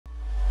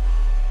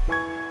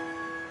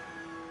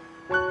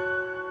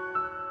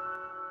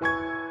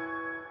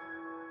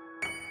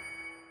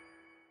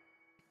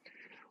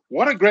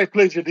What a great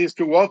pleasure it is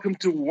to welcome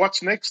to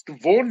What's Next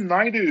Vaughn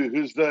Naidoo,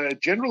 who's the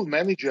General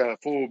Manager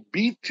for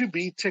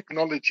B2B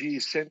Technology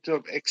Center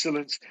of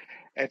Excellence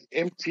at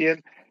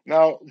MTN.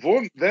 Now,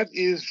 Vaughn, that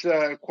is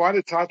quite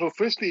a title.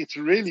 Firstly, it's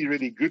really,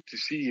 really good to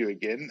see you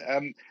again.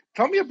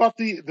 Tell me about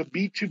the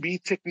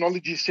B2B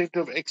Technology Center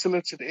of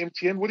Excellence at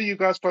MTN. What do you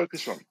guys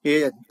focus on?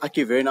 Yeah,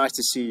 Aki, very nice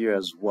to see you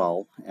as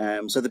well.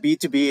 So the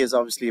B2B is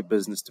obviously a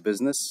business to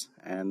business,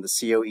 and the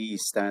COE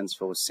stands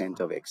for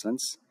Center of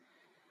Excellence.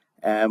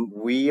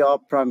 We are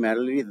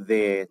primarily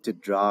there to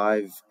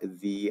drive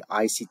the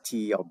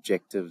ICT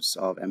objectives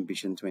of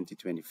Ambition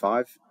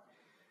 2025.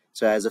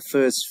 So as a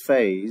first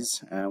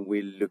phase,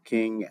 we're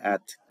looking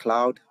at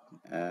cloud,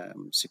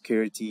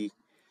 security,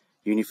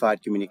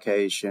 unified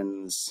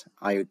communications,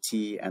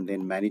 IoT, and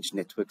then managed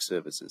network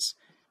services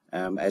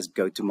as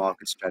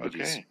go-to-market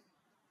strategies.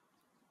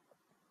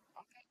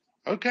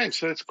 Okay,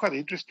 so it's quite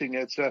interesting.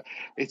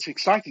 It's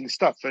exciting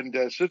stuff, and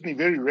certainly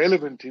very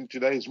relevant in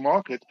today's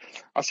market.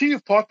 I see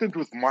you've partnered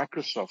with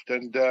Microsoft,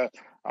 and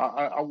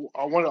I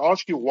want to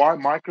ask you why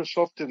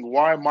Microsoft and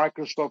why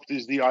Microsoft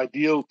is the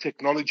ideal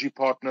technology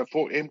partner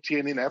for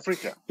MTN in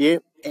Africa. Yeah,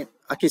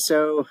 okay.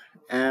 So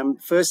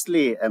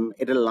firstly,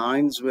 it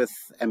aligns with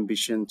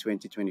Ambition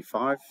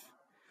 2025,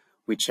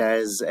 which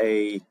has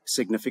a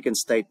significant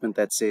statement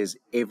that says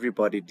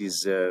everybody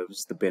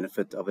deserves the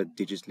benefit of a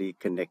digitally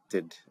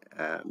connected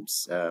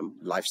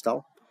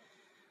lifestyle.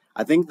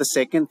 I think the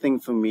second thing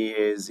for me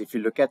is if you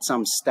look at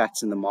some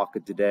stats in the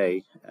market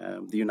today,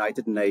 the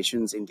United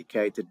Nations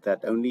indicated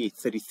that only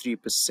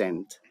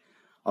 33%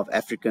 of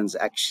Africans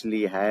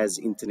actually has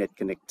internet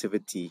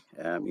connectivity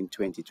in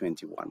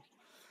 2021.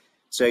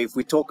 So if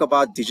we talk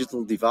about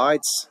digital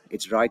divides,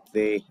 it's right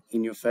there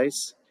in your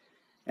face.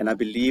 And I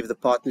believe the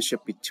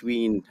partnership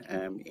between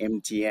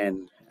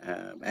MTN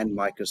and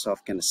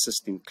Microsoft can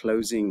assist in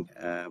closing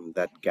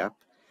that gap.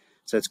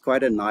 So it's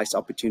quite a nice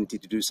opportunity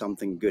to do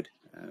something good,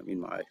 in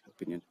my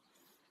opinion.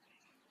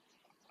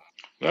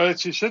 No,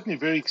 it's certainly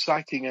very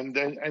exciting,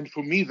 and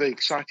for me, the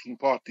exciting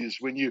part is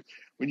when you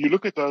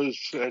look at those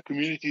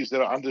communities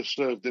that are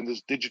underserved in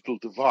this digital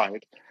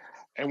divide.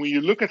 And when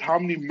you look at how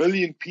many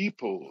million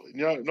people,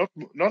 not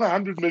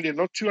 100 million,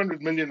 not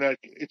 200 million,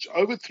 it's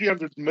over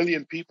 300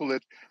 million people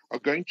that are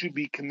going to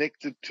be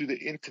connected to the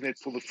internet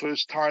for the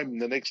first time in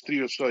the next 3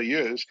 or so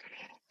years.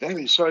 That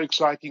is so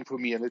exciting for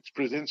me, and it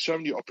presents so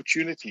many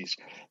opportunities.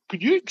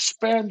 Could you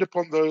expand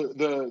upon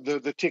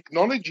the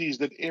technologies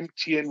that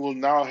MTN will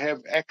now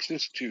have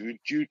access to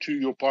due to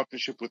your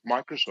partnership with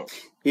Microsoft?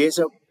 Yeah,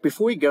 so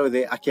before we go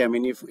there, okay, I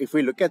mean, if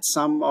we look at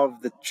some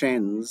of the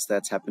trends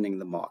that's happening in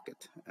the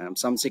market,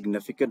 some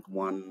significant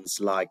ones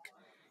like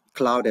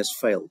cloud has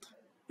failed,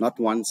 not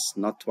once,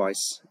 not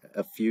twice,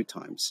 a few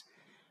times.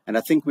 And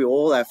I think we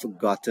all have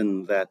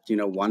forgotten that,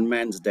 one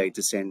man's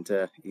data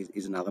center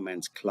is another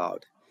man's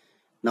cloud.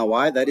 Now,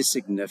 why that is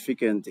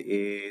significant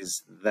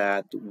is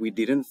that we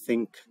didn't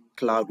think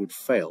cloud would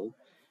fail,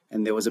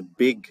 and there was a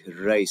big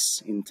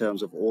race in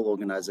terms of all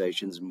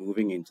organizations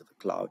moving into the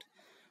cloud.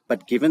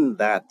 But given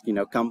that,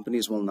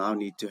 companies will now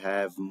need to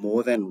have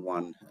more than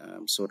one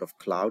sort of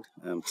cloud,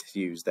 to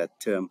use that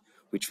term,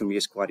 which for me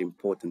is quite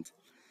important.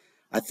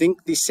 I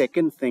think the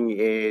second thing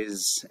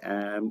is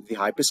the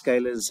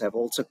hyperscalers have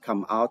also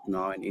come out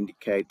now and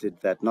indicated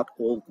that not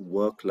all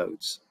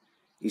workloads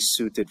is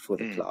suited for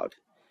the cloud.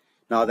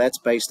 Now, that's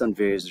based on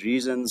various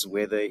reasons,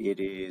 whether it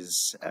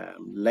is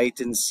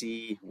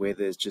latency,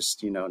 whether it's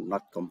just,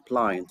 not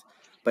compliant,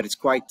 but it's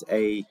quite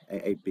a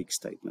big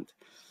statement.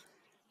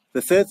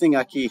 The third thing,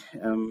 Aki,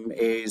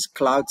 is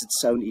cloud's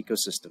its own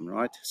ecosystem,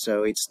 right?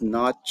 So it's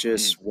not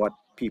just what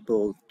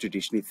people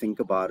traditionally think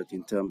about it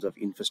in terms of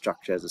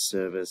infrastructure as a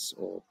service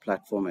or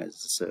platform as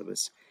a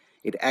service.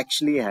 It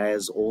actually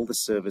has all the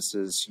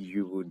services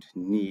you would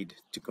need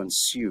to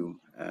consume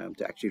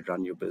to actually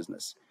run your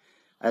business.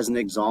 As an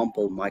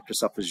example,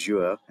 Microsoft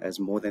Azure has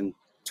more than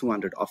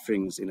 200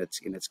 offerings in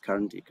its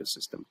current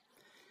ecosystem.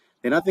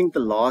 Then I think the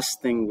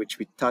last thing which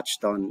we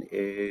touched on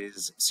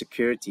is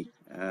security.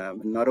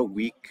 Not a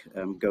week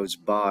goes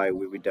by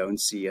where we don't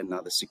see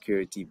another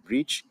security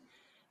breach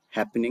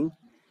happening.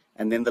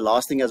 And then the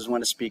last thing I just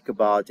want to speak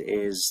about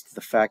is the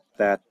fact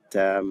that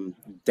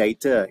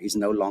data is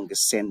no longer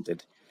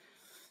centered.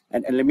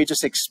 And let me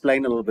just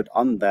explain a little bit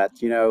on that.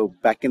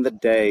 Back in the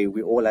day,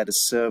 we all had a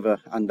server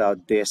under our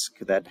desk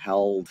that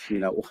held,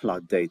 all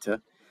our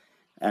data.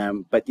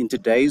 But in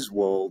today's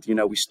world,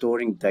 we're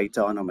storing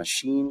data on our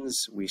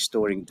machines, we're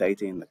storing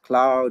data in the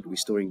cloud, we're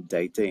storing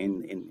data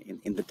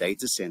in the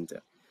data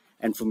center.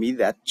 And for me,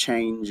 that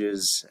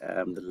changes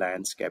the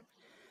landscape.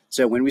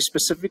 So when we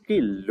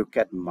specifically look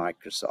at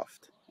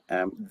Microsoft,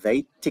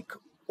 they tick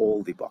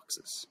all the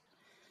boxes.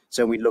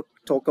 So we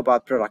talk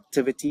about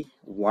productivity.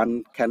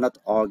 One cannot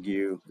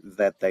argue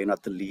that they're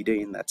not the leader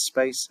in that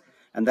space.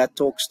 And that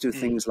talks to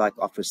things like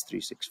Office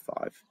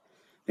 365.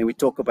 Then we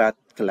talk about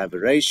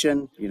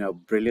collaboration,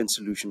 brilliant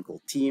solution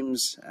called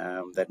Teams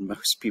that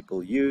most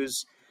people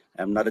use.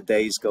 Not a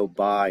days go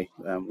by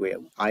where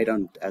I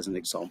don't, as an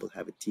example,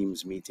 have a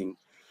Teams meeting.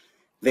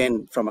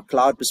 Then from a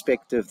cloud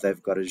perspective,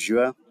 they've got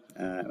Azure.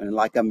 And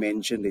like I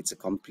mentioned, it's a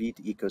complete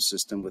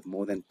ecosystem with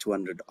more than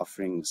 200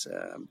 offerings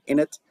in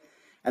it.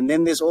 And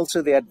then there's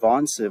also the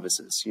advanced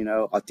services,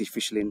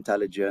 artificial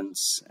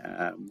intelligence.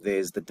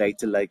 There's the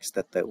data lakes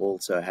that they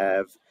also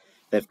have.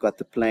 They've got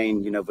the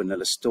plain,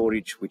 vanilla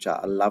storage, which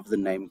I love the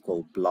name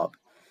called Blob.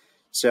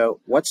 So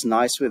what's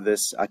nice with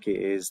this, Aki,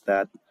 is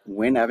that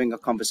when having a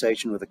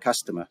conversation with a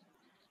customer,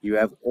 you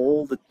have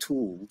all the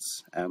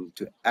tools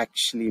to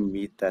actually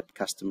meet that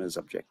customer's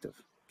objective.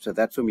 So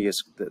that for me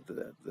is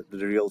the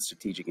real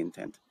strategic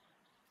intent.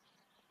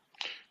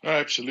 No,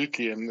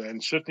 absolutely,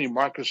 and certainly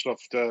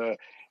Microsoft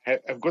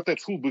have got that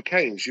full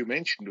bouquet, as you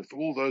mentioned, with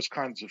all those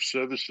kinds of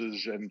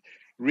services, and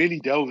really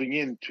delving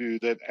into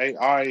that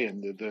AI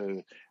and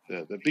the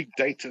big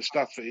data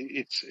stuff.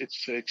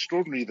 It's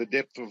extraordinary, the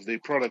depth of the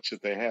products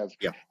that they have,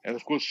 Yeah. and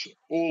of course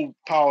all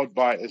powered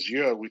by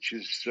Azure, which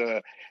is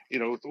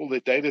with all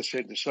their data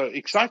centers. So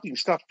exciting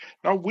stuff.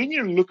 Now, when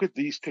you look at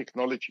these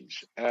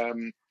technologies,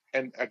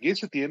 and I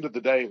guess at the end of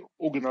the day,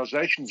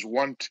 organizations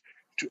want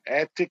to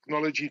add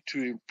technology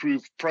to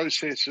improve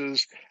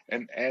processes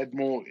and add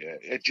more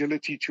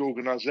agility to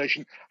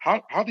organization.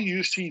 How do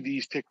you see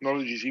these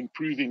technologies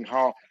improving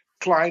how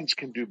clients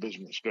can do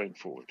business going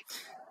forward?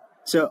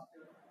 So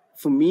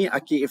for me,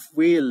 Aki, if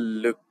we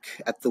look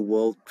at the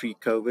world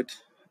pre-COVID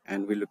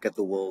and we look at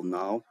the world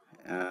now,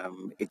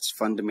 it's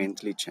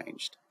fundamentally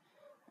changed.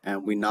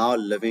 And we're now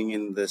living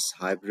in this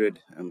hybrid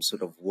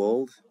sort of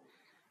world.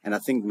 And I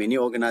think many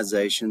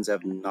organizations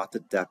have not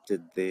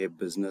adapted their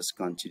business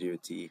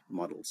continuity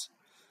models.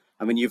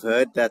 I mean, you've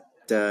heard that,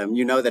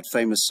 that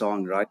famous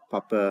song, right?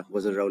 Papa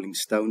was a Rolling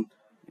Stone,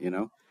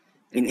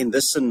 In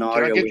this Can I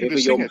scenario, get you to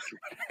wherever sing your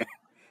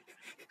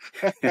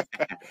it?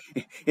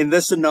 in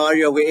this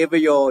scenario, wherever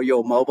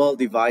your mobile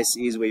device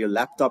is, where your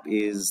laptop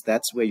is,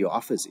 that's where your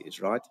office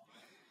is, right?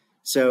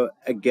 So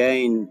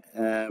again,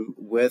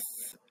 with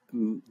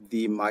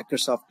the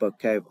Microsoft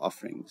bouquet of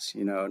offerings,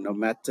 no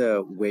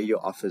matter where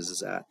your office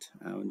is at,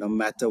 no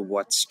matter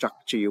what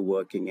structure you're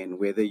working in,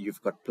 whether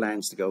you've got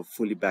plans to go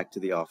fully back to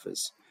the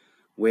office,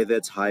 whether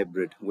it's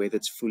hybrid, whether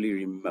it's fully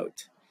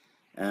remote,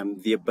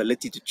 the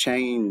ability to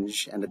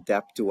change and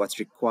adapt to what's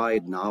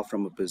required now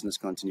from a business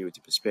continuity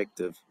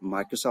perspective,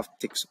 Microsoft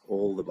ticks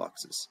all the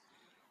boxes.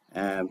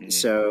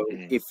 So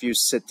if you're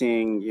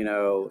sitting,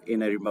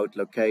 in a remote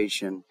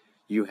location,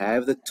 you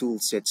have the tool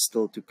set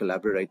still to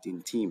collaborate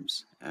in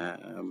teams,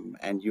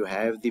 and you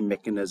have the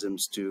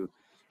mechanisms to,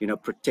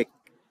 protect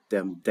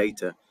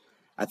data.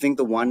 I think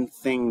the one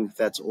thing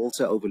that's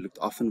also overlooked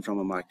often from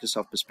a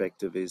Microsoft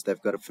perspective is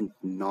they've got a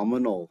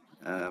phenomenal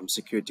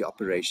security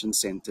operations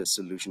center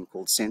solution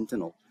called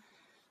Sentinel.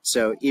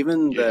 So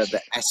even Yes.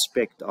 the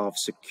aspect of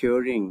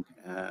securing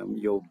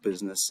your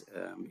business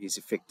is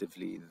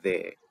effectively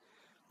there,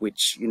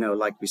 which,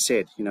 like we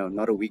said,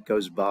 not a week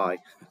goes by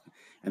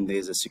and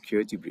there's a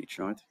security breach,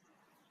 right?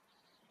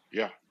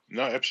 Yeah,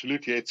 no,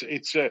 absolutely.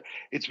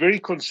 It's very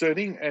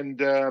concerning,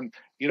 and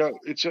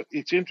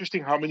it's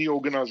interesting how many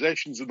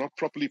organizations are not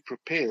properly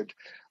prepared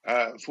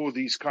for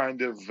these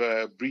kind of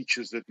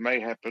breaches that may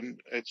happen.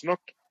 It's not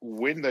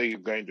when they're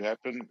going to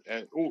happen,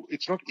 or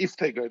it's not if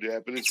they're going to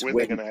happen. It's It's when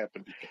they're when. going to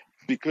happen,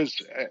 because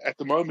at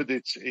the moment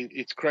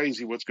it's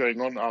crazy what's going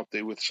on out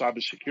there with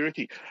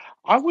cybersecurity.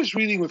 I was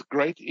reading with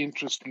great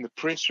interest in the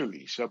press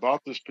release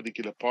about this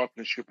particular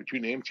partnership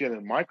between MTN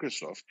and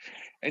Microsoft.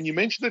 And you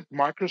mentioned that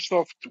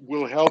Microsoft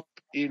will help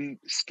in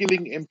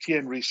skilling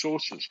MTN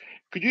resources.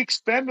 Could you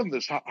expand on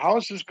this? How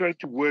is this going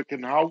to work,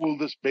 and how will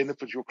this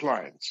benefit your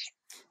clients?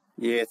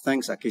 Yeah,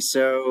 thanks, Aki.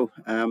 So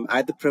I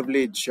had the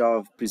privilege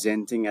of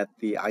presenting at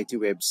the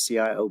ITWeb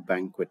CIO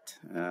banquet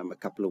a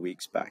couple of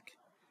weeks back.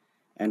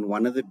 And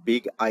one of the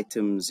big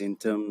items in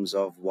terms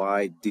of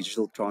why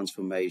digital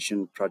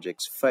transformation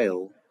projects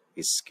fail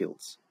is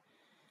skills.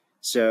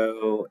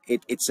 So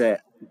it's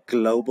a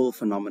global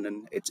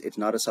phenomenon. It's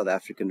not a South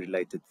African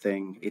related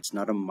thing. It's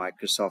not a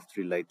Microsoft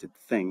related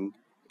thing.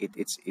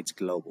 It's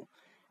global.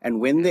 And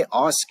when there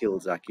are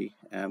skills, Aki,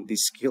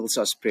 these skills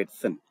are spread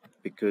thin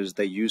because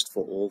they're used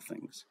for all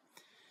things.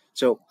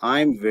 So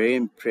I'm very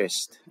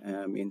impressed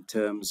in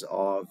terms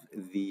of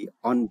the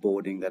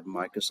onboarding that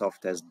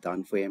Microsoft has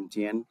done for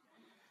MTN.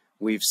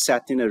 We've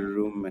sat in a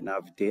room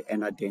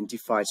and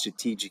identified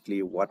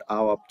strategically what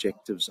our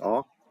objectives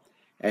are.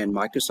 And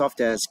Microsoft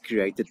has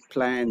created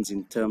plans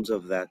in terms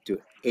of that to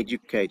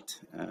educate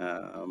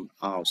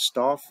our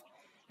staff.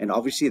 And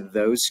obviously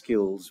those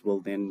skills will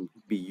then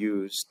be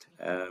used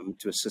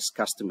to assist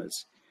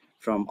customers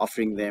from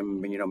offering them,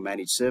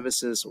 managed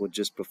services or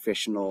just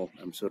professional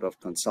sort of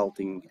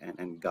consulting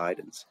and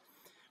guidance.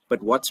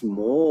 But what's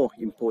more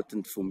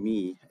important for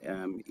me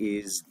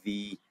is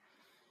the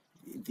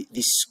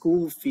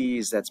school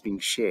fees that's being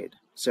shared.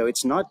 So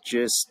it's not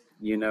just,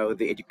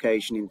 the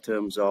education in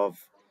terms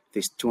of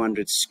there's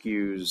 200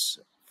 SKUs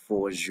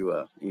for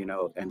Azure,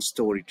 and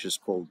storage is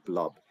called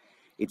Blob.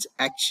 It's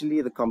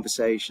actually the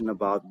conversation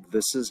about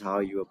this is how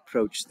you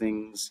approach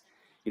things.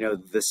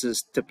 This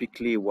is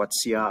typically what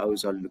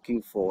CROs are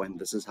looking for, and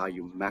this is how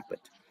you map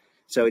it.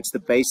 So it's the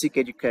basic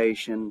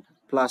education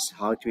plus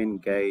how to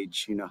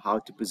engage, how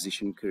to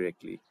position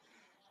correctly.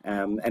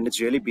 and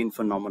it's really been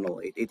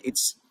phenomenal.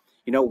 It's,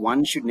 you know,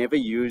 one should never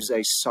use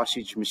a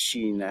sausage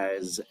machine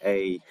as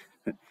a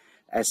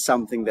as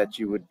something that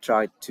you would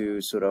try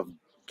to sort of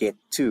get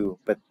to,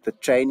 but the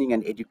training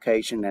and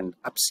education and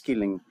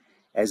upskilling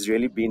has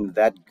really been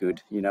that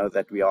good, you know,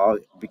 that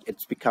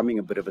it's becoming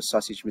a bit of a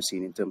sausage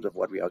machine in terms of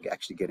what we are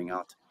actually getting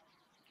out.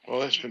 Well,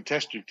 that's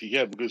fantastic to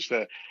hear because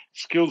the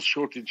skills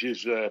shortage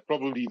is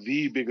probably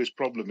the biggest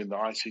problem in the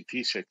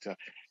ICT sector.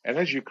 And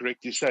as you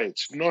correctly say,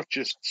 it's not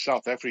just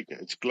South Africa,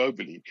 it's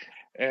globally.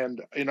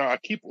 And, you know, I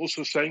keep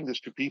also saying this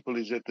to people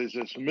is that there's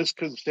this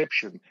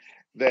misconception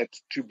that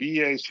to be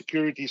a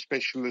security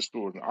specialist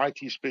or an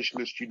IT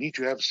specialist, you need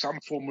to have some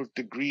form of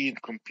degree in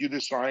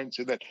computer science,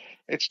 and that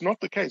it's not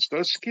the case.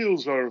 Those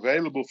skills are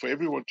available for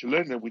everyone to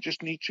learn, and we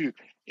just need to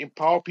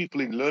empower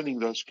people in learning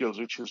those skills,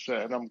 which is,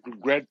 and I'm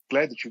glad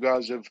that you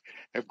guys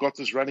have got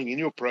this running in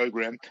your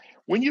program.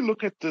 When you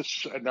look at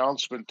this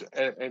announcement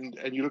and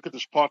you look at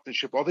this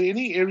partnership, are there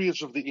any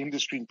areas of the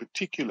industry in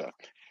particular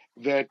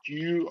that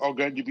you are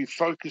going to be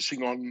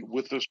focusing on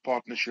with this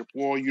partnership,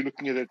 or are you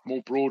looking at it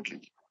more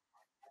broadly?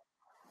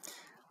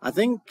 I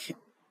think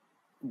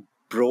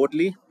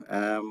broadly,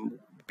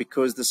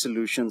 because the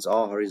solutions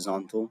are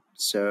horizontal.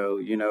 So,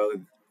 you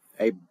know,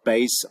 a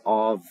base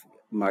of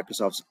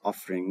Microsoft's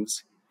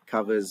offerings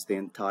covers the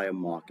entire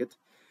market.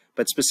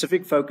 But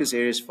specific focus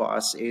areas for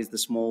us is the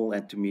small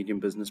and to medium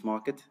business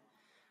market.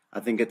 I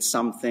think it's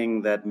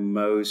something that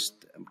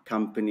most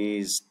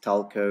companies,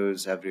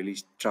 telcos have really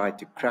tried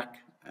to crack,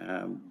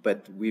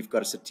 but we've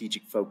got a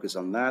strategic focus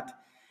on that.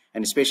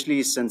 And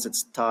especially since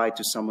it's tied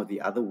to some of the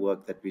other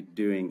work that we're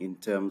doing in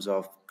terms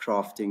of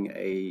crafting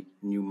a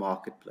new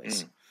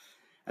marketplace.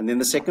 And then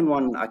the second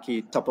one,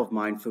 Aki, top of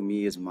mind for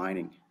me is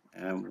mining,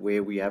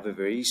 where we have a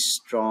very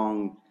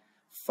strong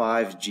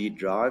 5G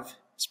drive,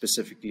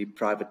 specifically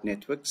private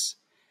networks,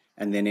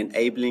 and then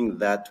enabling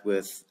that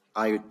with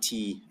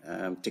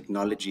IoT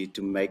technology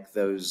to make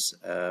those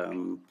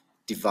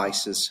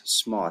devices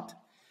smart.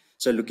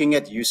 So looking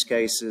at use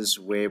cases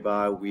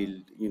whereby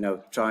we, you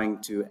know, trying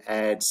to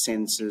add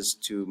sensors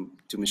to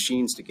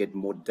machines to get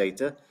more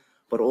data,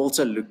 but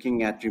also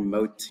looking at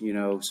remote, you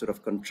know, sort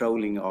of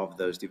controlling of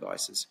those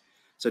devices.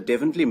 So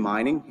definitely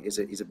mining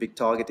is a big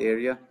target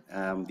area,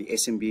 the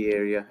SMB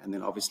area, and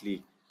then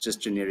obviously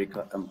just generic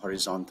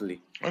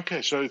horizontally.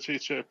 Okay, so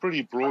it's a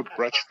pretty broad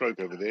brushstroke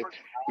over there,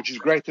 which is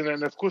great. And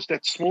then, of course,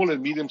 that small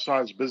and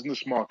medium-sized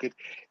business market,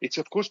 it's,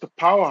 of course, the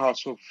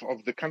powerhouse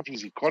of the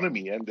country's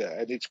economy, and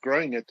it's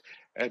growing at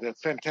a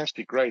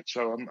fantastic rate.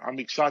 So I'm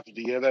excited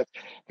to hear that.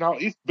 Now,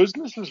 if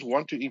businesses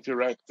want to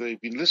interact, they've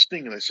been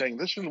listening and they're saying,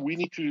 listen, we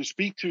need to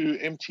speak to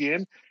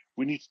MTN.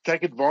 We need to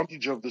take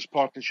advantage of this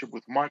partnership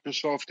with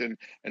Microsoft and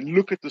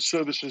look at the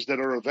services that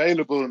are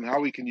available and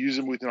how we can use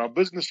them within our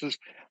businesses.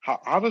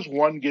 How does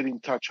one get in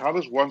touch? How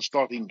does one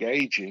start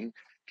engaging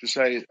to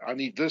say, I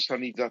need this, I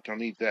need that, I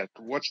need that?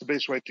 What's the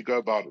best way to go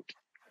about it?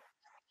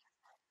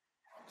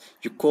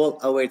 You call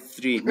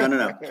 083.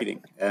 No,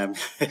 kidding.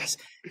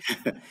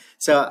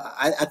 So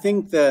I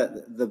think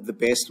the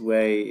best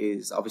way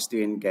is obviously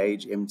to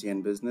engage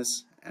MTN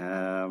Business.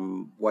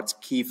 What's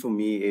key for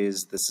me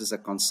is this is a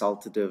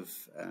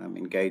consultative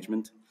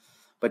engagement,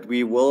 but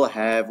we will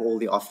have all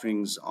the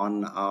offerings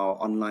on our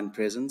online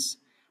presence.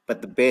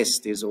 But the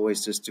best is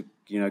always just to,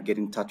 you know, get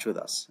in touch with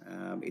us.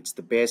 It's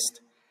the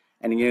best.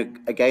 And you know,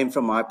 again,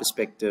 from my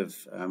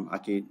perspective,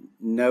 Aki,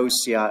 no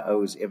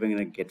CIO is ever going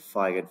to get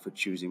fired for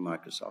choosing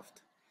Microsoft.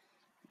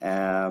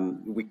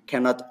 We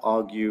cannot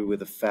argue with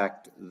the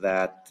fact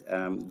that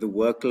the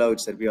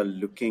workloads that we are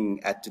looking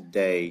at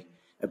today,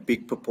 a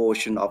big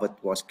proportion of it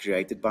was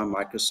created by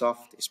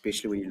Microsoft,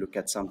 especially when you look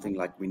at something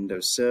like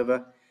Windows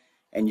Server.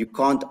 And you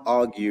can't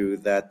argue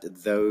that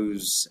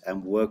those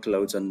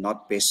workloads are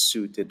not best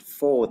suited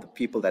for the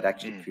people that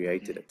actually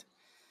created it.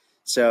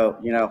 So,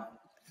 you know,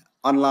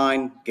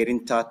 online, get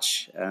in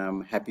touch.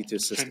 Happy to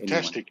assist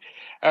Fantastic.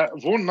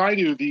 anyone. Vaughn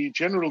Naidoo, the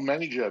General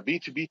Manager,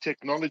 B2B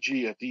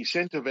Technology at the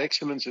Center of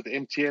Excellence at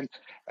MTN.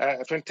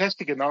 A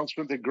fantastic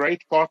announcement, a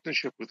great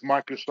partnership with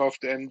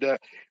Microsoft, and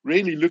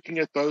really looking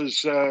at those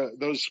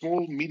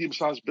small,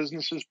 medium-sized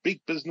businesses, big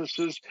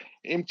businesses,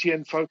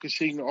 MTN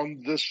focusing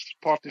on this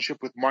partnership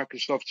with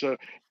Microsoft. So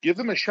give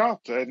them a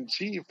shout and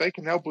see if they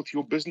can help with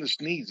your business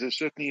needs. They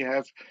certainly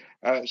have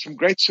some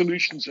great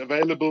solutions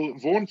available.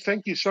 Vaughn,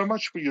 thank you so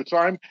much for your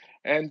time.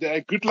 And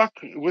good luck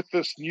with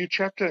this new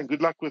chapter and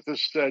good luck with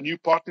this new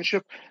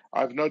partnership.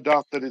 I've no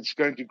doubt that it's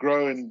going to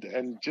grow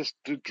and just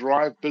to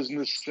drive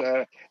business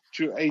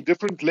to a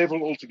different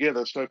level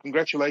altogether. So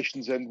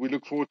congratulations, and we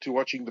look forward to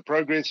watching the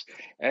progress.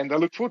 And I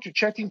look forward to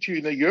chatting to you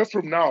in a year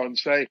from now and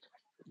say,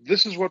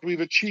 this is what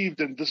we've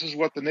achieved and this is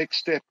what the next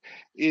step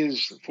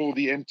is for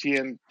the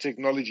MTN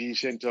Technology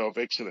Center of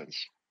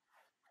Excellence.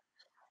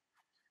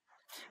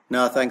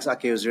 No, thanks,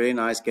 Aki. It was really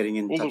nice getting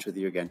in touch with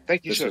you again.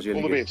 Thank you, sir. Was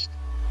really all the good. best.